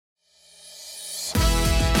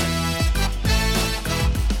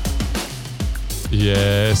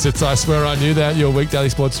Yes, it's I Swear I Knew That, your week daily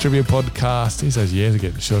sports trivia podcast. These those years are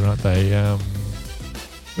getting shorter, aren't they?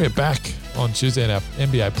 We're back on Tuesday in our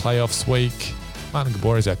NBA playoffs week. Martin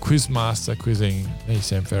Gabor is our quiz master, quizzing me,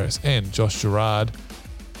 Sam Ferris, and Josh Gerard.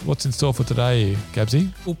 What's in store for today,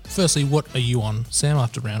 Gabsy? Well, firstly, what are you on, Sam,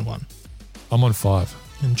 after round one? I'm on 5.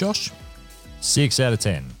 And Josh? 6 out of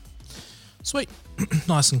 10. Sweet.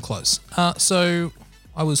 Nice and close. So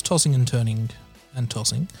I was tossing and turning and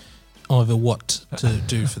tossing over what to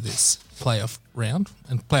do for this playoff round.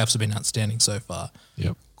 And playoffs have been outstanding so far.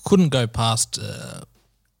 Yep. Couldn't go past a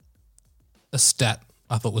stat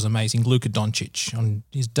I thought was amazing. Luka Doncic on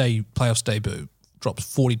his playoffs debut drops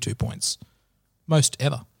 42 points. Most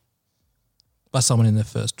ever by someone in their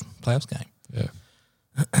first playoffs game. Yeah.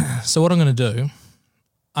 So what I'm going to do,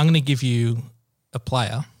 I'm going to give you a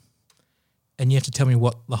player and you have to tell me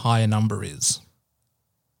what the higher number is.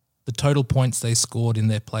 The total points they scored in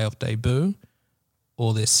their playoff debut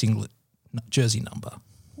or their singlet jersey number.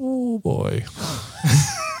 Oh, boy.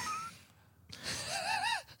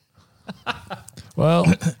 Well,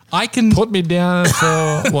 I can put me down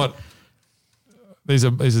for what? This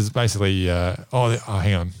is basically, hang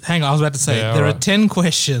on. hang on. I was about to say Yeah, there right. are 10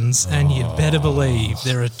 questions and you better believe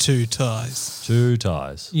there are 2 ties. 2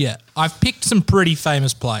 ties. Yeah. I've picked some pretty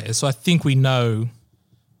famous players, so I think we know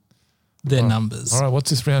their numbers. All right,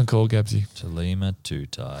 what's this round called, Gabsy? Talima, 2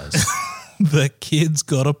 ties. The kid's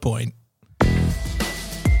got a point.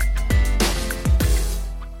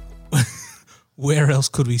 Where else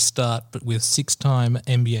could we start but with 6-time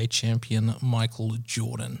NBA champion Michael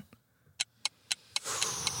Jordan?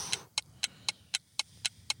 So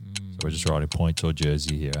we're just writing points or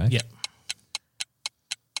jersey here, eh? Yep.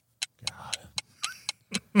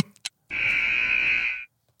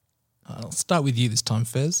 I'll start with you this time,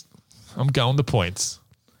 Fez. I'm going to points.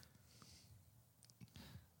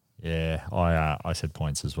 Yeah, I said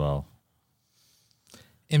points as well.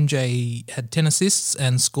 MJ had 10 assists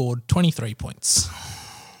and scored 23 points.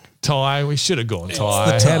 Tie. We should have gone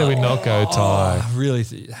tie. the tie. How do we not go tie? I really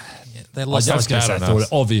Yeah, they I lost. was going to say, scared on us.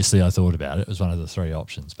 obviously I thought about it. It was one of the 3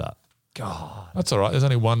 options, but God. That's all right. There's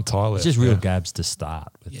only one tie left. It's just real Yeah. gabs to start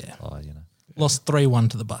with. Yeah. Lost 3-1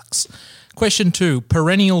 to the Bucks. Question 2.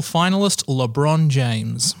 Perennial finalist LeBron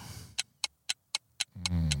James.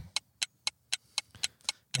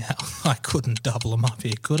 Now, I couldn't double him up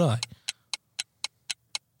here, could I?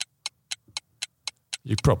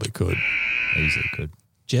 You probably could. Easily could.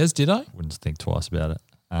 Jez, did I? Wouldn't think twice about it.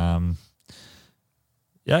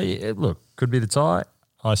 Yeah, look, could be the tie.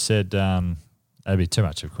 I said that'd be too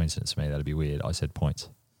much of a coincidence for me. That'd be weird. I said points.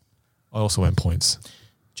 I also went points.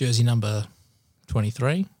 Jersey number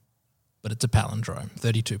 23, but it's a palindrome,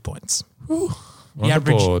 32 points. On The the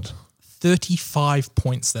average- board. 35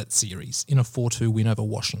 points that series in a 4-2 win over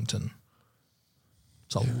Washington.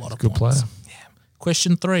 It's a lot of good points. player. Yeah.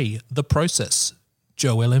 Question 3, the process.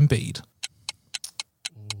 Joel Embiid.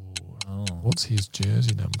 What's his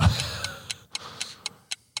jersey number?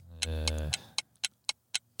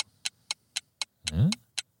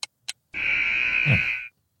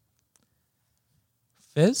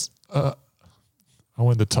 Fez? I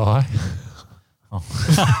went the tie.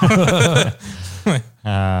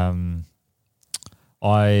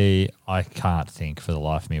 I can't think for the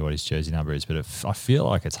life of me what his jersey number is, but I feel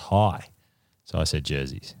like it's high. So I said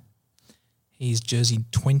jerseys. He's jersey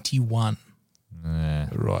 21.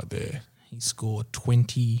 Right there. He scored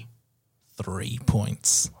 23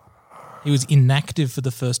 points. He was inactive for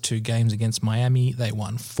the first 2 games against Miami. They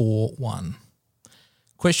won 4-1.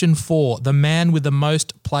 Question 4. The man with the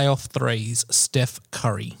most playoff threes, Steph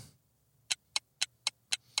Curry.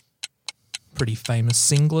 Pretty famous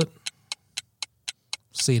singlet.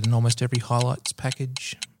 See it in almost every highlights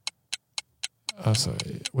package. So,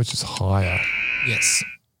 which is higher. Yes.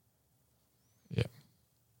 Yeah.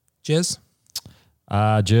 Jez?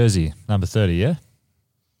 Jersey, number 30, yeah?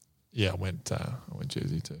 Yeah, I went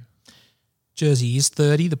jersey too. Jersey is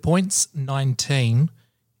 30. The points, 19.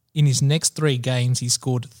 In his next 3 games, he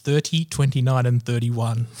scored 30, 29 and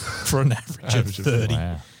 31 for an average of 30.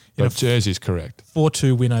 Wow. But jersey's correct.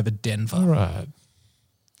 4-2 win over Denver. All right.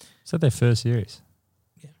 Is that their first series?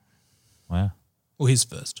 Yeah. Wow. Well, his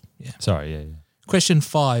first. Yeah. Sorry, yeah. Question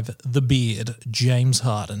 5. The beard, James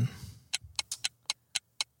Harden.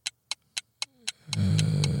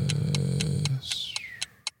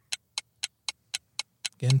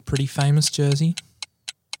 Again, pretty famous jersey.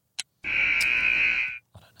 I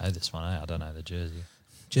don't know this one, I don't know the jersey.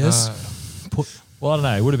 Jez? Well, I don't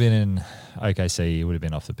know. It would have been in OKC. He would have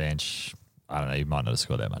been off the bench. I don't know. He might not have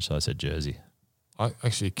scored that much, so I said jersey. I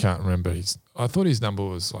actually can't remember. I thought his number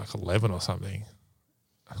was like 11 or something.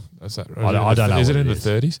 Is that? I don't know Is it what in it the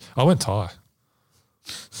 30s? I went tie.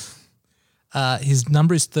 His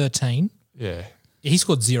number is 13. Yeah. He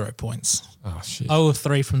scored 0 points. Oh shit. 0 of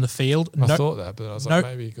 3 from the field. I thought that, but I was like, no-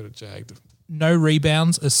 maybe he could have jagged. No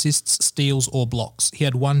rebounds, assists, steals, or blocks. He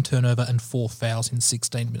had 1 turnover and 4 fouls in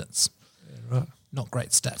 16 minutes. Yeah, right. Not great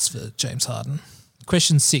stats for James Harden.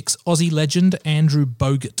 Question 6. Aussie legend Andrew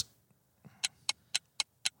Bogut.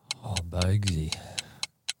 Oh, Bogsy.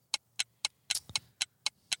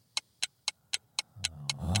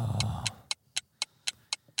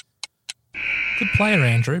 Good player,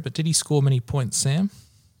 Andrew, but did he score many points, Sam?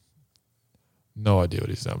 No idea what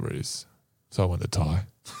his number is, so I went to tie.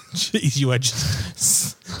 Jeez, you are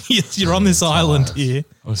just... You're on this island here.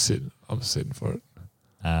 I'm sitting for it.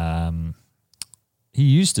 He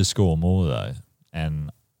used to score more though,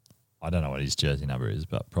 and I don't know what his jersey number is,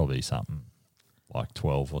 but probably something like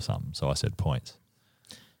 12 or something. So I said points.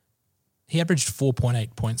 He averaged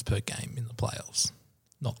 4.8 points per game in the playoffs.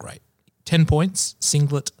 Not great. 10 points,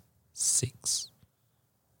 singlet, 6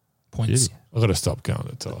 points. Beauty. I've got to stop going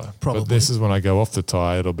to tie. Probably. But this is when I go off the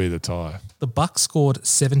tie, it'll be the tie. The Bucks scored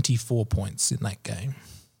 74 points in that game.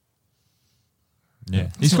 Yeah,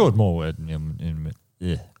 he scored more in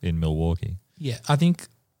Milwaukee. Yeah, I think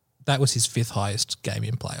that was his 5th highest game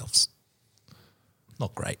in playoffs.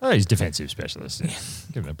 Not great. Oh, he's defensive specialist. Yeah.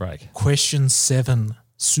 Give him a break. Question 7.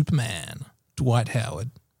 Superman, Dwight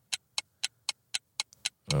Howard.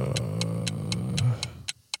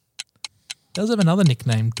 Does have another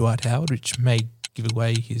nickname, Dwight Howard, which may give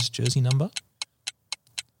away his jersey number.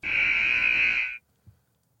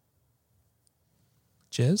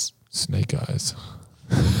 Jez? Snake eyes.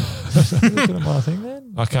 Look at my thing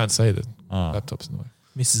then. I can't say that. Oh. Laptop's annoying.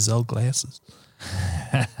 Mrs. Old Glasses.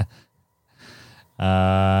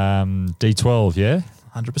 D12, yeah?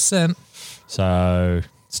 100%. So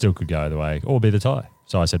still could go either way or be the tie.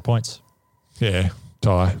 So I said points. Yeah,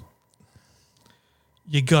 tie.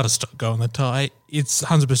 You got to stop going the tie. It's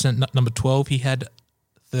 100% number 12. He had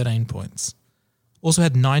 13 points. Also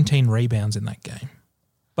had 19 rebounds in that game.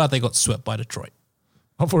 But they got swept by Detroit.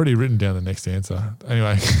 I've already written down the next answer.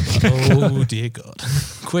 Anyway. Oh, dear God.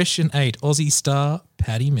 Question 8. Aussie star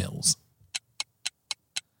Paddy Mills.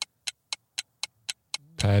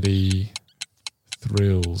 Paddy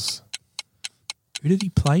Thrills. Who did he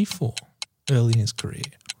play for early in his career?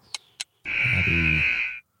 Paddy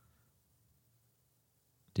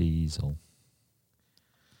Diesel.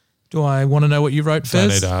 Do I want to know what you wrote Don't need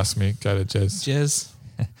first? to ask me. Go to Jez. Jez?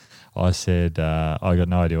 I said, I got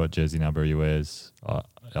no idea what jersey number he wears.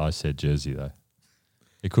 I said jersey though.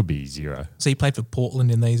 It could be 0. So he played for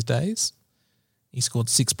Portland in these days. He scored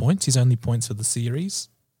 6 points. His only points for the series.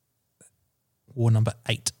 War number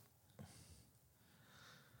 8.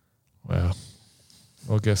 Wow.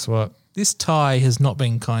 Well, guess what? This tie has not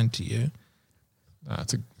been kind to you.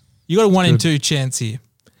 It's a You got a 1 in Good. 2 chance here.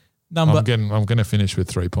 Number I'm going to finish with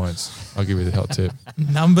 3 points. I'll give you the hot tip.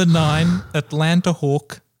 number 9, Atlanta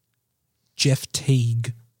Hawk, Jeff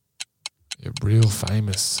Teague. You're real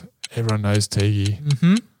famous. Everyone knows Teague.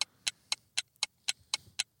 Mm-hmm.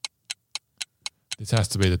 This has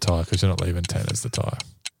to be the tie because you're not leaving 10 as the tie.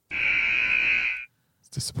 It's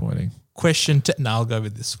disappointing. Question 10. No, I'll go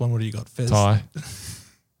with this one. What do you got, Fez? Tie.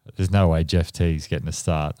 There's no way Jeff Teague's getting a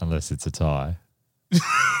start unless it's a tie.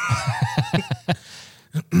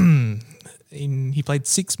 He played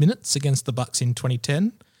 6 minutes against the Bucks in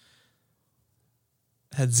 2010.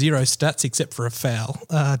 Had 0 stats except for a foul.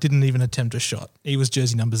 Didn't even attempt a shot. He was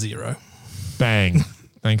jersey number 0. Bang.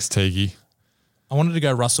 Thanks, Teague. I wanted to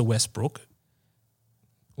go Russell Westbrook.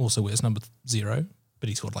 Also wears number 0, but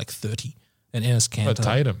he scored like 30. And Enes But Kanter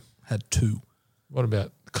Tatum. had 2. What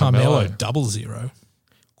about Carmelo, Carmelo? 0.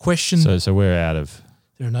 Question. So we're out of.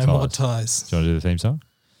 There are no ties. more ties. Do you want to do the theme song?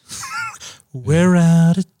 We're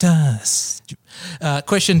out of ties.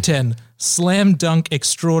 Question 10. Slam dunk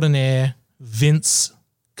extraordinaire Vince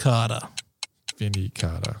Carter. Vinny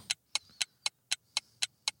Carter.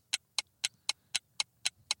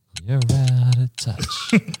 You're out of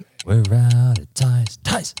touch. We're out of ties.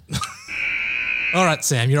 Ties. All right,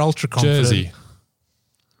 Sam, you're ultra confident. Jersey.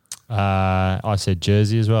 I said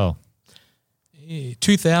jersey as well.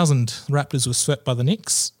 2000, Raptors were swept by the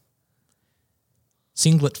Knicks.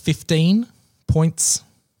 Singlet 15, points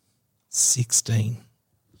 16.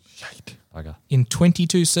 Shite. Bugger. In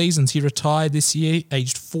 22 seasons, he retired this year,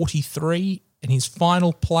 aged 43. In his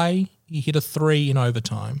final play, he hit a 3 in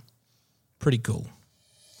overtime. Pretty cool.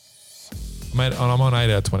 I'm on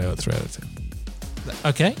 8 out of 20. I got 3 out of 10.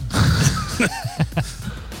 Okay.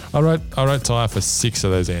 I wrote tie for 6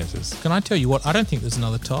 of those answers. Can I tell you what? I don't think there's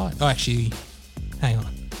another tie. Oh, actually, hang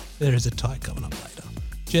on. There is a tie coming up later.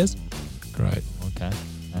 Jez? Great. Okay.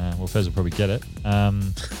 Well, Fez will probably get it.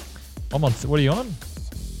 I'm on. What are you on?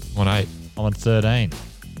 On 8. I'm on 13.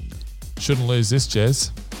 Shouldn't lose this,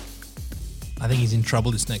 Jez. I think he's in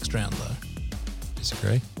trouble this next round, though.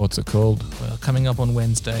 Disagree. What's it called? Well, coming up on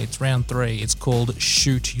Wednesday, it's round 3. It's called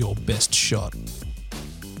Shoot Your Best Shot.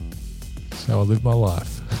 That's how I live my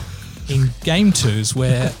life. In game 2s,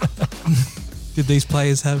 where did these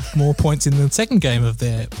players have more points in the second game of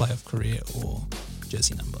their playoff career or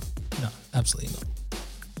jersey number? No, absolutely not.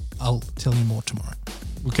 I'll tell you more tomorrow.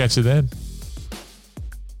 We'll catch you then.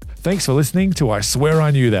 Thanks for listening to I Swear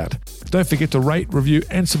I Knew That. Don't forget to rate, review,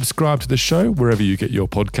 and subscribe to the show wherever you get your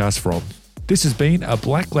podcast from. This has been a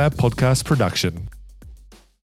Black Lab Podcast production.